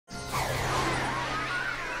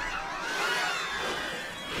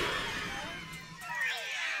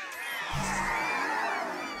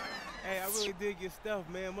definitely dig your stuff,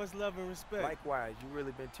 man. Much love and respect. Likewise, you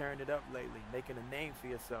really been tearing it up lately, making a name for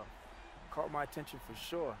yourself. Caught my attention for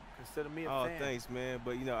sure. Consider me a fan. Oh, thanks, man.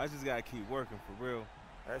 But, you know, I just got to keep working for real.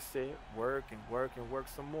 That's it. Work and work and work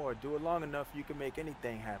some more. Do it long enough, you can make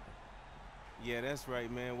anything happen. Yeah, that's right,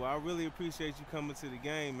 man. Well, I really appreciate you coming to the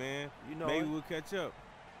game, man. You know Maybe it. we'll catch up.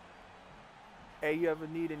 Hey, you ever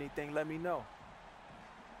need anything, let me know.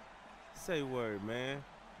 Say word, man.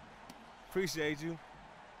 Appreciate you.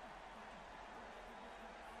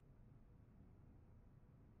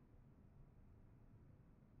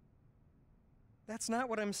 That's not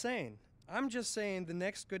what I'm saying. I'm just saying the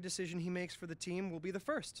next good decision he makes for the team will be the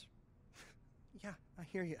first. Yeah, I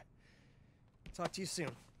hear you. Talk to you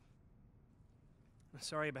soon.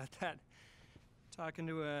 Sorry about that. Talking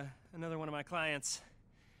to another one of my clients.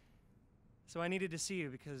 So I needed to see you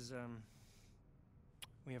because,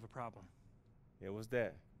 we have a problem. Yeah, what's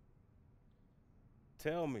that?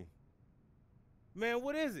 Tell me. Man,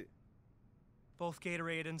 what is it? Both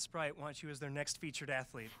Gatorade and Sprite want you as their next featured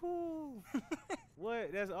athlete. Whew.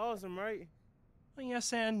 What? That's awesome, right? Well,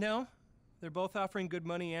 yes and no. They're both offering good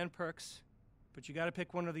money and perks. But you gotta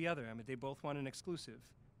pick one or the other. I mean, they both want an exclusive.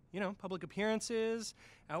 You know, public appearances,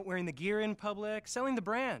 out wearing the gear in public, selling the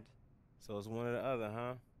brand. So it's one or the other,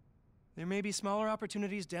 huh? There may be smaller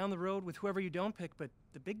opportunities down the road with whoever you don't pick, but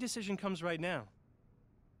the big decision comes right now.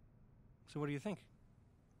 So what do you think?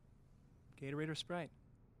 Gatorade or Sprite?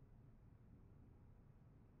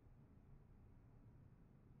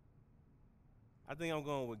 I think I'm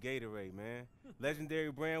going with Gatorade, man.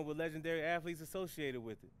 Legendary brand with legendary athletes associated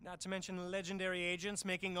with it. Not to mention legendary agents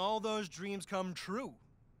making all those dreams come true.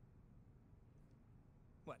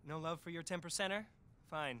 What, no love for your 10%er?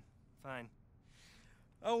 Fine, fine.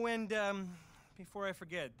 Oh, and, before I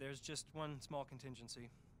forget, there's just one small contingency.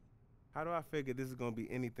 How do I figure this is going to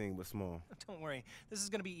be anything but small? Don't worry, this is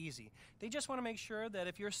going to be easy. They just want to make sure that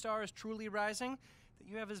if your star is truly rising, that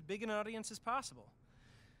you have as big an audience as possible.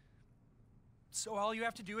 So all you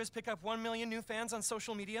have to do is pick up 1 million new fans on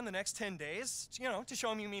social media in the next 10 days, you know, to show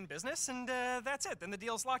them you mean business, and that's it. Then the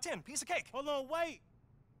deal's locked in. Piece of cake. Hold on, wait.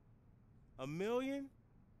 1 million?